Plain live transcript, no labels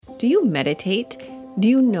Do you meditate? Do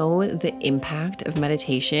you know the impact of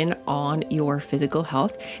meditation on your physical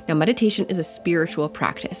health? Now, meditation is a spiritual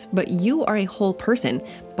practice, but you are a whole person: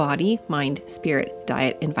 body, mind, spirit,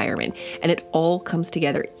 diet, environment, and it all comes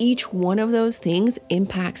together. Each one of those things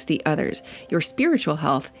impacts the others. Your spiritual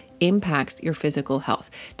health impacts your physical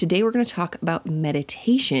health. Today, we're going to talk about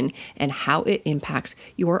meditation and how it impacts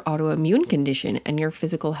your autoimmune condition and your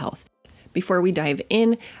physical health. Before we dive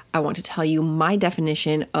in, I want to tell you my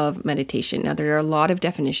definition of meditation. Now, there are a lot of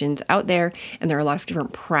definitions out there, and there are a lot of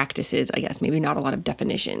different practices, I guess, maybe not a lot of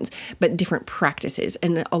definitions, but different practices.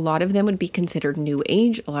 And a lot of them would be considered New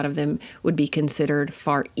Age. A lot of them would be considered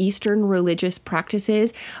Far Eastern religious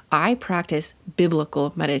practices. I practice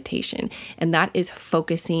biblical meditation, and that is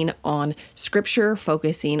focusing on scripture,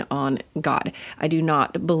 focusing on God. I do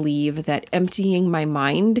not believe that emptying my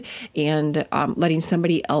mind and letting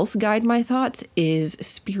somebody else guide my thoughts is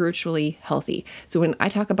spiritually healthy. So when I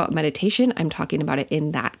talk about meditation, I'm talking about it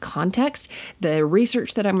in that context. The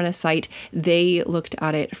research that I'm going to cite, they looked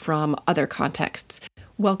at it from other contexts.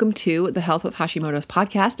 Welcome to the Health with Hashimoto's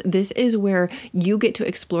podcast. This is where you get to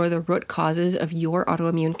explore the root causes of your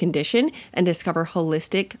autoimmune condition and discover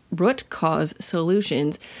holistic root cause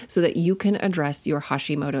solutions so that you can address your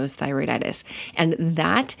Hashimoto's thyroiditis. And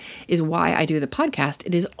that is why I do the podcast.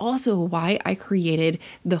 It is also why I created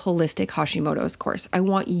the Holistic Hashimoto's course. I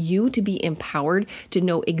want you to be empowered to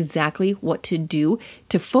know exactly what to do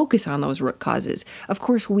to focus on those root causes. Of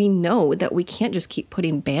course, we know that we can't just keep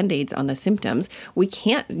putting band-aids on the symptoms. We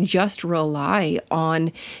can't just rely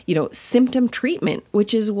on, symptom treatment,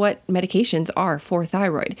 which is what medications are for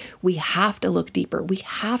thyroid. We have to look deeper. We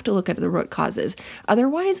have to look at the root causes.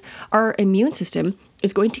 Otherwise, our immune system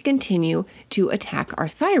is going to continue to attack our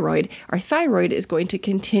thyroid. Our thyroid is going to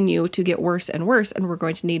continue to get worse and worse, and we're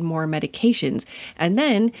going to need more medications. And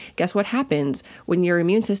then guess what happens? When your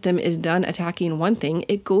immune system is done attacking one thing,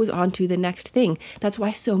 it goes on to the next thing. That's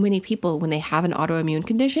why so many people, when they have an autoimmune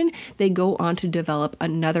condition, they go on to develop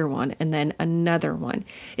another one and then another one.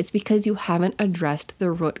 It's because you haven't addressed the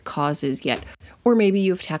root causes yet. Or maybe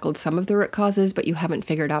you've tackled some of the root causes, but you haven't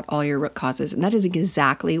figured out all your root causes. And that is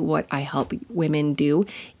exactly what I help women do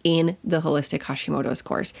in the Holistic Hashimoto's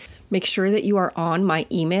course. Make sure that you are on my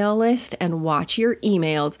email list and watch your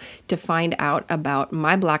emails to find out about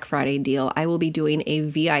my Black Friday deal. I will be doing a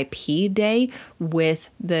VIP day with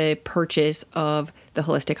the purchase of the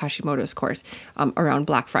Holistic Hashimoto's course around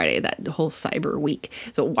Black Friday, that whole cyber week.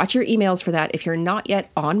 So watch your emails for that. If you're not yet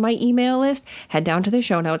on my email list, head down to the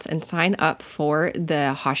show notes and sign up for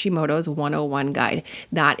the Hashimoto's 101 guide.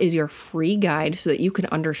 That is your free guide so that you can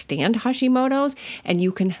understand Hashimoto's and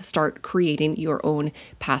you can start creating your own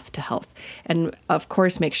path to health. And of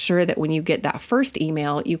course, make sure that when you get that first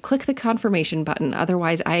email, you click the confirmation button.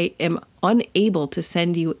 Otherwise, I am unable to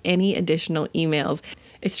send you any additional emails.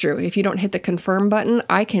 It's true. If you don't hit the confirm button,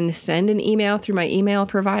 I can send an email through my email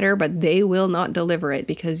provider, but they will not deliver it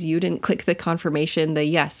because you didn't click the confirmation,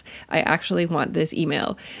 yes, I actually want this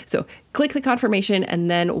email. So click the confirmation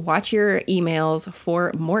and then watch your emails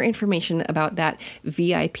for more information about that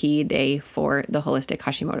VIP day for the Holistic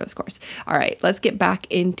Hashimoto's course. All right, let's get back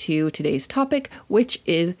into today's topic, which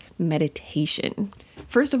is meditation.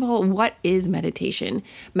 First of all, what is meditation?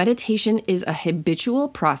 Meditation is a habitual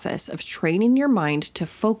process of training your mind to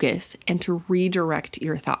focus and to redirect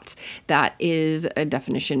your thoughts. That is a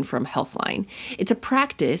definition from Healthline. It's a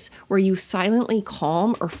practice where you silently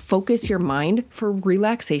calm or focus your mind for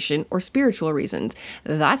relaxation or spiritual reasons.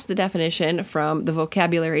 That's the definition from the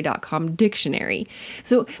vocabulary.com dictionary.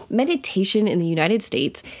 So meditation in the United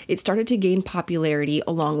States, it started to gain popularity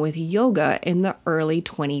along with yoga in the early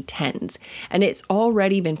 2010s. And it's already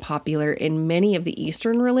been popular in many of the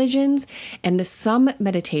Eastern religions, and some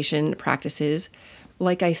meditation practices,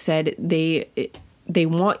 like I said, they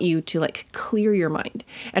want you to clear your mind.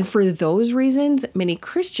 And for those reasons, many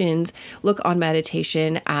Christians look on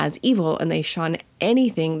meditation as evil and they shun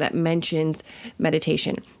anything that mentions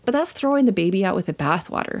meditation. But that's throwing the baby out with the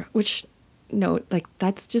bathwater, which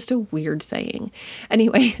that's just a weird saying.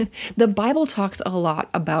 Anyway, the Bible talks a lot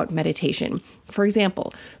about meditation. For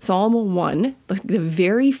example, Psalm 1, the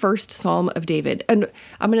very first Psalm of David, and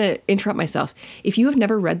I'm going to interrupt myself. If you have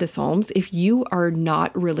never read the Psalms, if you are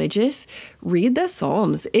not religious, read the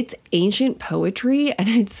Psalms. It's ancient poetry and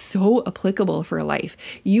it's so applicable for life.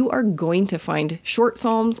 You are going to find short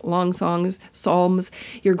Psalms, long Psalms.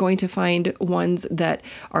 You're going to find ones that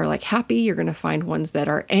are happy. You're going to find ones that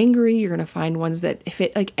are angry. You're going to find ones that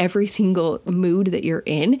fit every single mood that you're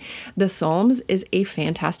in. The Psalms is a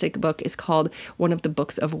fantastic book. It's called one of the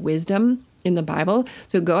books of wisdom. in the Bible.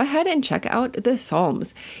 So go ahead and check out the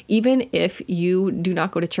Psalms. Even if you do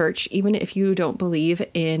not go to church, even if you don't believe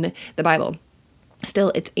in the Bible,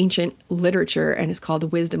 still, it's ancient literature and it's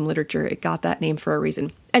called wisdom literature. It got that name for a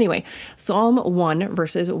reason. Anyway, Psalm 1,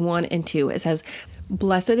 verses 1 and 2, it says,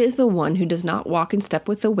 "Blessed is the one who does not walk in step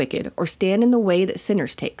with the wicked, or stand in the way that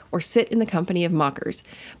sinners take, or sit in the company of mockers,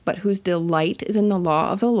 but whose delight is in the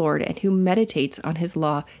law of the Lord, and who meditates on his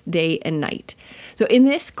law day and night." So in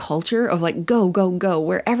this culture of like go, go, go,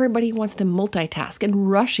 where everybody wants to multitask and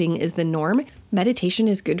rushing is the norm, meditation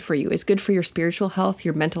is good for you. It's good for your spiritual health,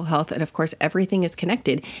 your mental health, and of course, everything is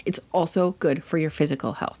connected. It's also good for your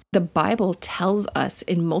physical health. The Bible tells us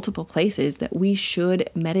in multiple places that we should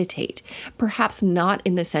meditate. Perhaps not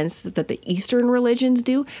in the sense that the Eastern religions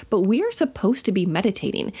do, but we are supposed to be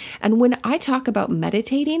meditating. And when I talk about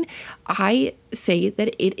meditating, I say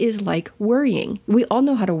that it is like worrying. We all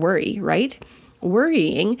know how to worry, right?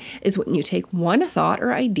 Worrying is when you take one thought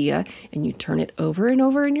or idea and you turn it over and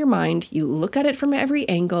over in your mind. You look at it from every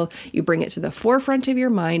angle. You bring it to the forefront of your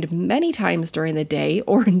mind many times during the day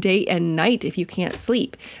or day and night if you can't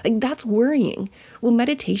sleep. Like that's worrying. Well,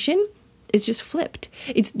 meditation is just flipped.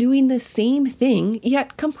 It's doing the same thing,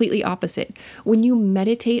 yet completely opposite. When you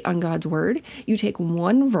meditate on God's word, you take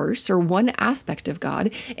one verse or one aspect of God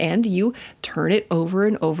and you turn it over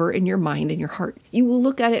and over in your mind and your heart. You will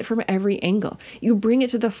look at it from every angle. You bring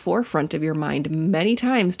it to the forefront of your mind many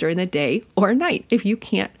times during the day or night if you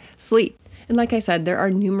can't sleep. And like I said, there are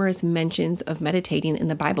numerous mentions of meditating in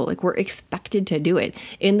the Bible. Like we're expected to do it.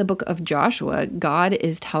 In the book of Joshua, God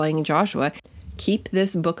is telling Joshua, keep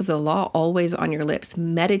this book of the law always on your lips.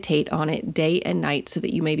 Meditate on it day and night so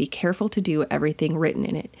that you may be careful to do everything written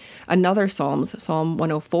in it. Another Psalms, Psalm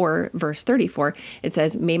 104, verse 34, it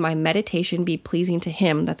says, "May my meditation be pleasing to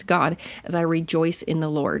him," that's God, "as I rejoice in the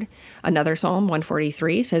Lord." Another Psalm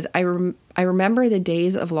 143 says, I remember the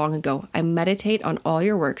days of long ago. I meditate on all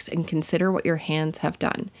your works and consider what your hands have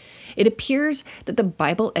done. It appears that the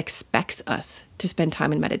Bible expects us to spend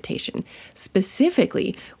time in meditation.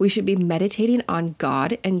 Specifically, we should be meditating on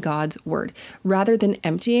God and God's word. Rather than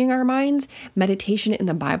emptying our minds, meditation in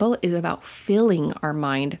the Bible is about filling our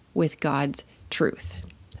mind with God's truth.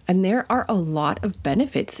 And there are a lot of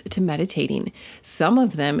benefits to meditating. Some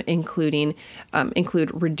of them include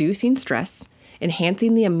reducing stress,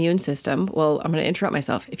 enhancing the immune system. Well, I'm going to interrupt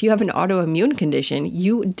myself. If you have an autoimmune condition,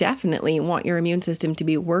 you definitely want your immune system to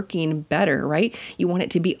be working better, right? You want it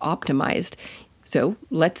to be optimized. So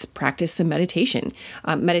let's practice some meditation.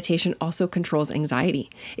 Meditation also controls anxiety.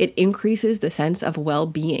 It increases the sense of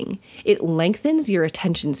well-being. It lengthens your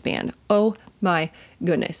attention span. Oh my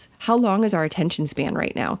goodness. How long is our attention span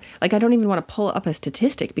right now? Like, I don't even want to pull up a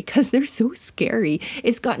statistic because they're so scary.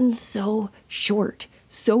 It's gotten so short.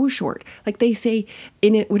 So short. Like they say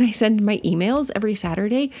in it, when I send my emails every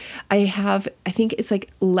Saturday, I think it's like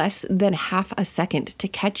less than half a second to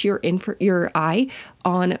catch your eye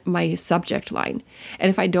on my subject line. And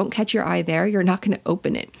if I don't catch your eye there, you're not going to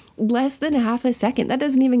open it. Less than half a second. That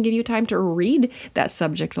doesn't even give you time to read that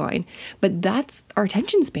subject line. But that's our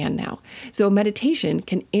attention span now. So meditation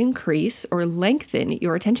can increase or lengthen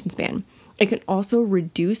your attention span. It can also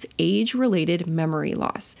reduce age-related memory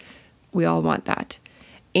loss. We all want that.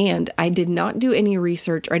 And I did not do any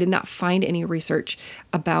research, or I did not find any research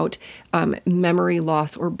about memory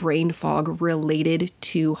loss or brain fog related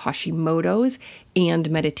to Hashimoto's and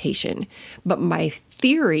meditation. But my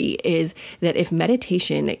theory is that if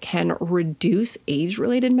meditation can reduce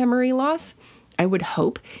age-related memory loss, I would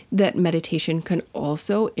hope that meditation can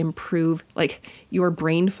also improve like your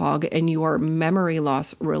brain fog and your memory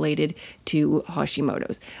loss related to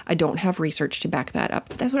Hashimoto's. I don't have research to back that up,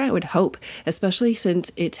 but that's what I would hope, especially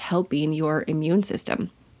since it's helping your immune system.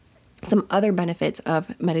 Some other benefits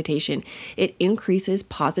of meditation: it increases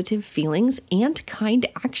positive feelings and kind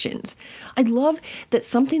actions. I love that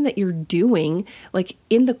something that you're doing, like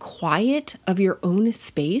in the quiet of your own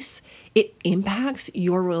space, it impacts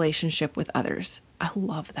your relationship with others. I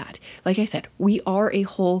love that. Like I said, we are a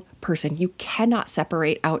whole person. You cannot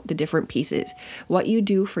separate out the different pieces. What you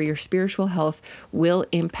do for your spiritual health will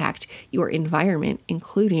impact your environment,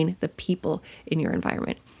 including the people in your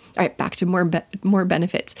environment. All right, back to more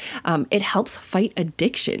benefits. It helps fight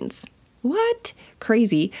addictions. What?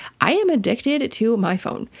 Crazy. I am addicted to my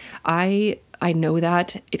phone. I know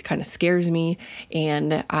that. It kind of scares me,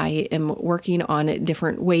 and I am working on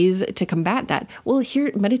different ways to combat that. Well,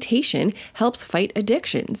 here, meditation helps fight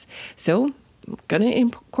addictions. So I'm going to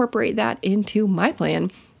incorporate that into my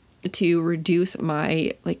plan to reduce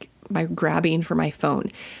my grabbing for my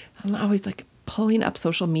phone. I'm always like pulling up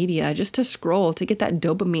social media just to scroll to get that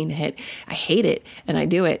dopamine hit. I hate it, and I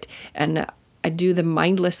do it. And I do the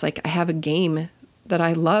mindless, like I have a game that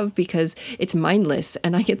I love because it's mindless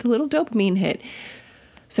and I get the little dopamine hit.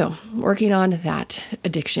 So working on that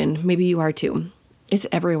addiction, maybe you are too. It's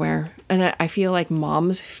everywhere. And I feel like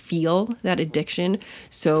moms feel that addiction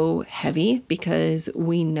so heavy because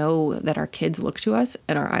we know that our kids look to us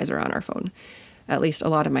and our eyes are on our phone. At least a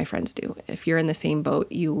lot of my friends do. If you're in the same boat,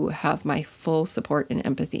 you have my full support and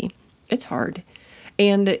empathy. It's hard.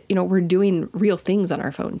 And, we're doing real things on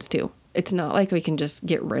our phones too. It's not like we can just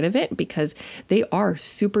get rid of it because they are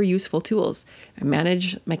super useful tools. I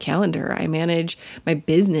manage my calendar. I manage my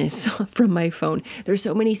business from my phone. There's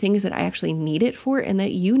so many things that I actually need it for and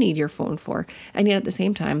that you need your phone for. And yet at the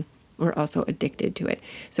same time, we're also addicted to it.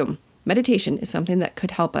 So meditation is something that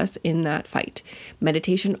could help us in that fight.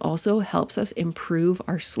 Meditation also helps us improve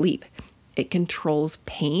our sleep. It controls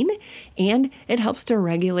pain and it helps to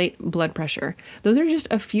regulate blood pressure. Those are just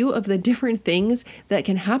a few of the different things that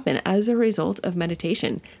can happen as a result of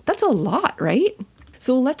meditation. That's a lot, right?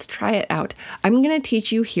 So let's try it out. I'm going to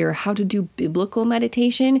teach you here how to do biblical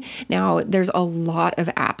meditation. Now, there's a lot of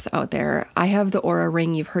apps out there. I have the Oura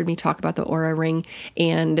Ring. You've heard me talk about the Oura Ring.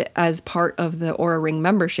 And as part of the Oura Ring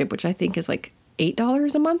membership, which I think is like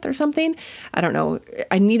 $8 a month or something, I don't know.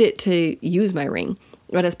 I need it to use my ring.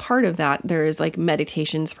 But as part of that, there's like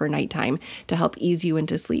meditations for nighttime to help ease you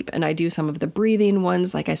into sleep. And I do some of the breathing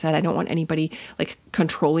ones. Like I said, I don't want anybody like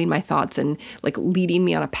controlling my thoughts and like leading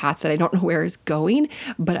me on a path that I don't know where is going.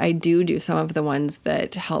 But I do some of the ones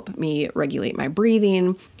that help me regulate my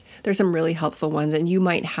breathing. There's some really helpful ones, and you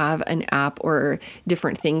might have an app or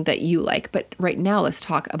different thing that you like. But right now, let's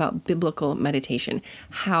talk about biblical meditation.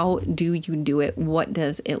 How do you do it? What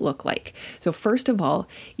does it look like? So first of all,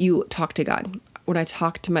 you talk to God. When I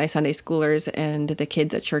talk to my Sunday schoolers and the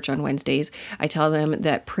kids at church on Wednesdays, I tell them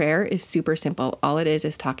that prayer is super simple. All it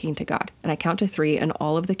is talking to God. And I count to 3 and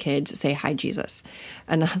all of the kids say, "Hi, Jesus."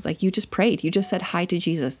 And I was like, you just prayed. You just said hi to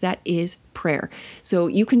Jesus. That is prayer. So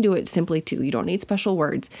you can do it simply too. You don't need special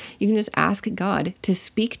words. You can just ask God to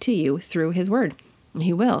speak to you through his word.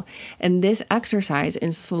 He will. And this exercise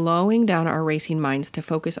in slowing down our racing minds to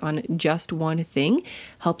focus on just one thing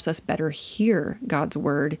helps us better hear God's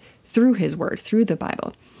word through his word, through the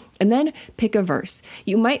Bible. And then pick a verse.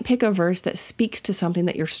 You might pick a verse that speaks to something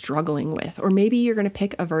that you're struggling with, or maybe you're going to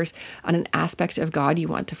pick a verse on an aspect of God you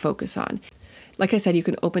want to focus on. Like I said, you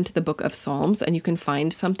can open to the book of Psalms and you can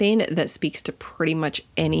find something that speaks to pretty much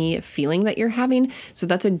any feeling that you're having. So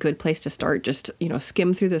that's a good place to start. Just,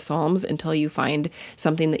 skim through the Psalms until you find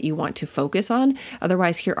something that you want to focus on.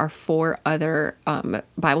 Otherwise, here are 4 other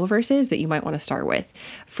Bible verses that you might want to start with.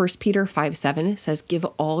 1 Peter 5:7 says, "Give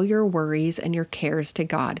all your worries and your cares to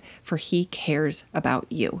God, for he cares about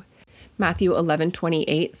you." Matthew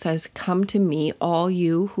 11:28 says, "Come to me, all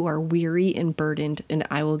you who are weary and burdened, and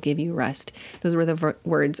I will give you rest." Those were the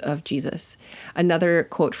words of Jesus. Another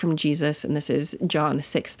quote from Jesus, and this is John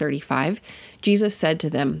 6:35. Jesus said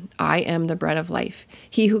to them, "I am the bread of life.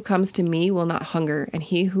 He who comes to me will not hunger, and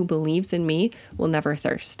he who believes in me will never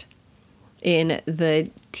thirst." In the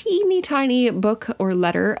teeny tiny book or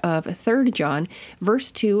letter of 3 John,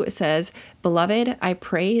 verse 2 says, "Beloved, I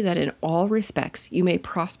pray that in all respects you may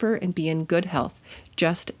prosper and be in good health,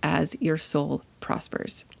 just as your soul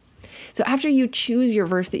prospers." So after you choose your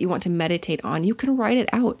verse that you want to meditate on, you can write it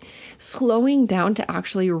out. Slowing down to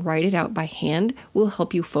actually write it out by hand will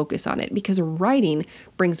help you focus on it, because writing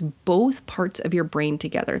brings both parts of your brain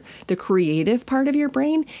together, the creative part of your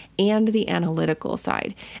brain and the analytical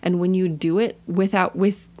side. And when you do it without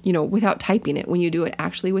typing it, when you do it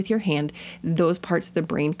actually with your hand, those parts of the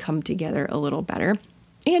brain come together a little better.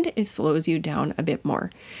 And it slows you down a bit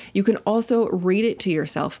more. You can also read it to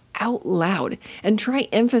yourself out loud and try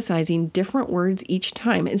emphasizing different words each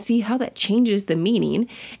time and see how that changes the meaning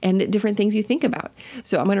and different things you think about.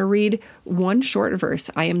 So I'm going to read one short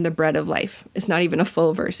verse. "I am the bread of life." It's not even a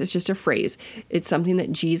full verse. It's just a phrase. It's something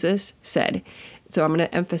that Jesus said. So I'm going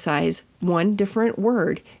to emphasize one different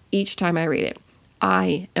word each time I read it.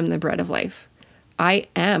 I am the bread of life. I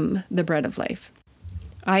am the bread of life.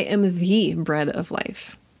 I am the bread of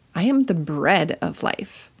life. I am the bread of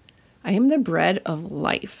life. I am the bread of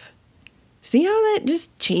life. See how that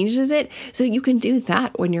just changes it? So you can do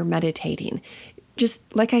that when you're meditating. Just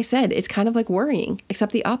like I said, it's kind of like worrying,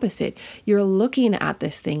 except the opposite. You're looking at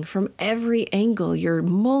this thing from every angle. You're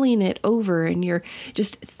mulling it over and you're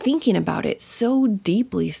just thinking about it so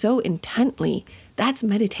deeply, so intently. That's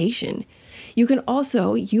meditation. You can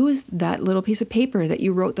also use that little piece of paper that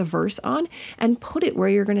you wrote the verse on and put it where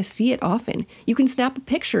you're going to see it often. You can snap a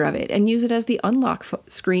picture of it and use it as the unlock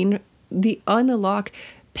screen, the unlock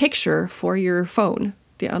picture for your phone.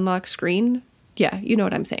 The unlock screen? Yeah, you know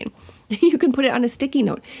what I'm saying. You can put it on a sticky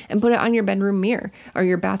note and put it on your bedroom mirror or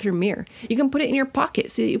your bathroom mirror. You can put it in your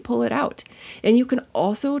pocket so that you pull it out. And you can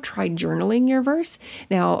also try journaling your verse.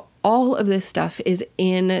 Now, all of this stuff is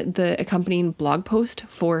in the accompanying blog post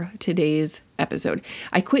for today's episode.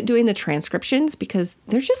 I quit doing the transcriptions because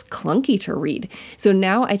they're just clunky to read. So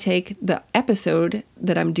now I take the episode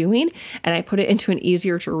that I'm doing and I put it into an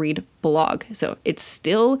easier to read blog. So it's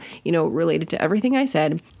still, related to everything I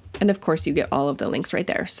said. And of course, you get all of the links right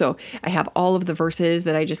there. So I have all of the verses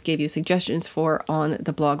that I just gave you suggestions for on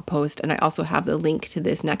the blog post. And I also have the link to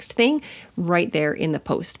this next thing right there in the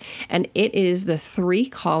post. And it is the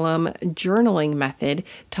 3-column journaling method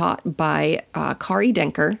taught by Kari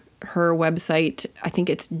Denker. Her website, I think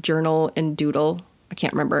it's Journal and Doodle. I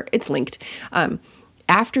can't remember. It's linked.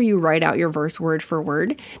 After you write out your verse word for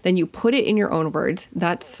word, then you put it in your own words.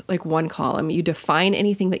 That's like 1 column. You define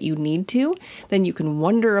anything that you need to, then you can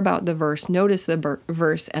wonder about the verse, notice the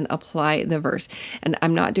verse, and apply the verse. And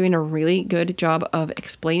I'm not doing a really good job of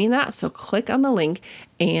explaining that, so click on the link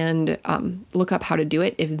and look up how to do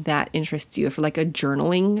it if that interests you. For like a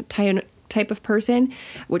journaling type of person,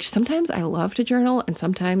 which sometimes I love to journal and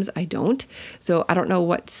sometimes I don't. So I don't know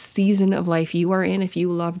what season of life you are in. If you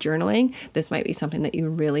love journaling, this might be something that you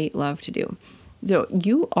really love to do. So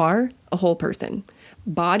you are a whole person.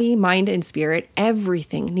 Body, mind, and spirit,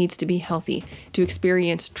 everything needs to be healthy to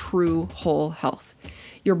experience true whole health.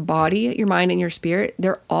 Your body, your mind, and your spirit,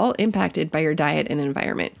 they're all impacted by your diet and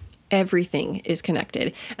environment. Everything is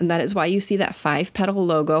connected. And that is why you see that 5-petal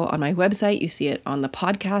logo on my website. You see it on the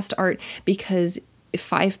podcast art, because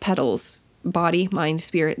 5 petals, body, mind,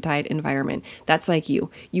 spirit, diet, environment. That's like you.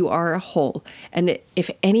 You are a whole. And if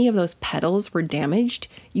any of those petals were damaged,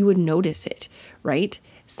 you would notice it, right?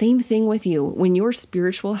 Same thing with you. When your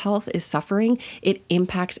spiritual health is suffering, it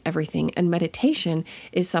impacts everything. And meditation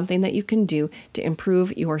is something that you can do to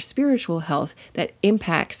improve your spiritual health that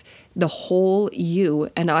impacts the whole you.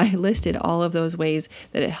 And I listed all of those ways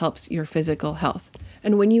that it helps your physical health.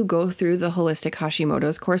 And when you go through the Holistic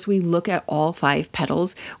Hashimoto's course, we look at all 5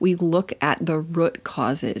 petals. We look at the root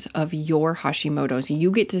causes of your Hashimoto's. You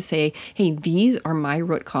get to say, hey, these are my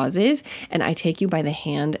root causes. And I take you by the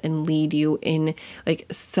hand and lead you in like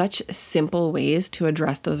such simple ways to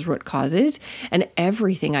address those root causes. And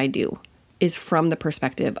everything I do is from the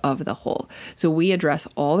perspective of the whole. So we address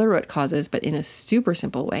all the root causes, but in a super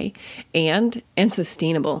simple way and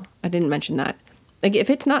sustainable. I didn't mention that. Like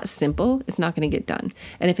if it's not simple, it's not going to get done.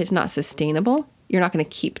 And if it's not sustainable, you're not going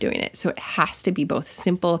to keep doing it. So it has to be both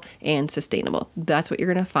simple and sustainable. That's what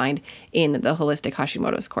you're going to find in the Holistic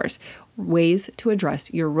Hashimoto's course. Ways to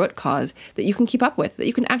address your root cause that you can keep up with, that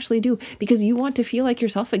you can actually do, because you want to feel like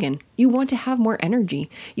yourself again. You want to have more energy.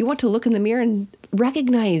 You want to look in the mirror and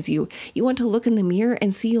recognize you. You want to look in the mirror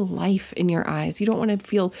and see life in your eyes. You don't want to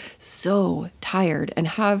feel so tired and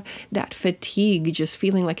have that fatigue just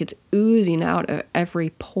feeling like it's oozing out of every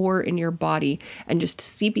pore in your body and just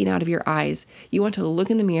seeping out of your eyes. You want to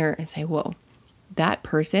look in the mirror and say, whoa, that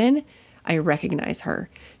person, I recognize her.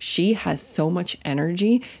 She has so much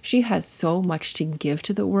energy. She has so much to give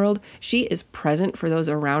to the world. She is present for those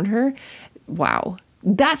around her. Wow.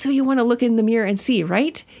 That's who you want to look in the mirror and see,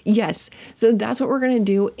 right? Yes. So that's what we're going to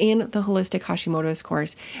do in the Holistic Hashimoto's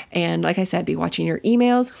course. And like I said, be watching your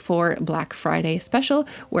emails for Black Friday special,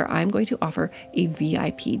 where I'm going to offer a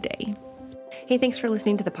VIP day. Hey, thanks for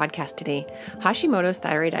listening to the podcast today. Hashimoto's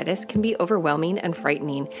thyroiditis can be overwhelming and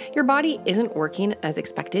frightening. Your body isn't working as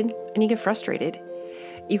expected, and you get frustrated.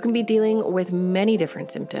 You can be dealing with many different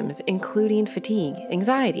symptoms, including fatigue,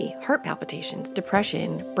 anxiety, heart palpitations,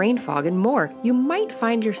 depression, brain fog, and more. You might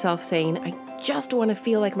find yourself saying, I just want to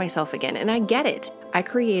feel like myself again, and I get it. I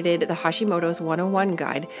created the Hashimoto's 101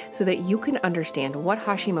 guide so that you can understand what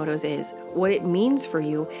Hashimoto's is, what it means for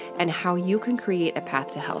you, and how you can create a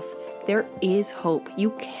path to health. There is hope. You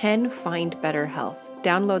can find better health.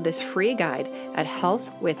 Download this free guide at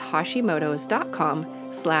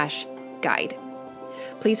healthwithhashimotos.com/guide.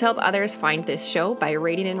 Please help others find this show by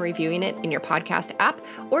rating and reviewing it in your podcast app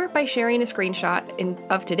or by sharing a screenshot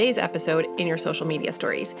of today's episode in your social media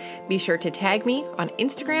stories. Be sure to tag me on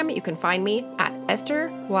Instagram. You can find me at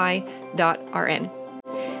estherY.rn.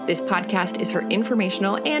 This podcast is for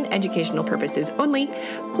informational and educational purposes only.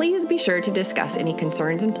 Please be sure to discuss any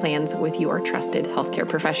concerns and plans with your trusted healthcare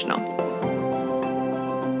professional.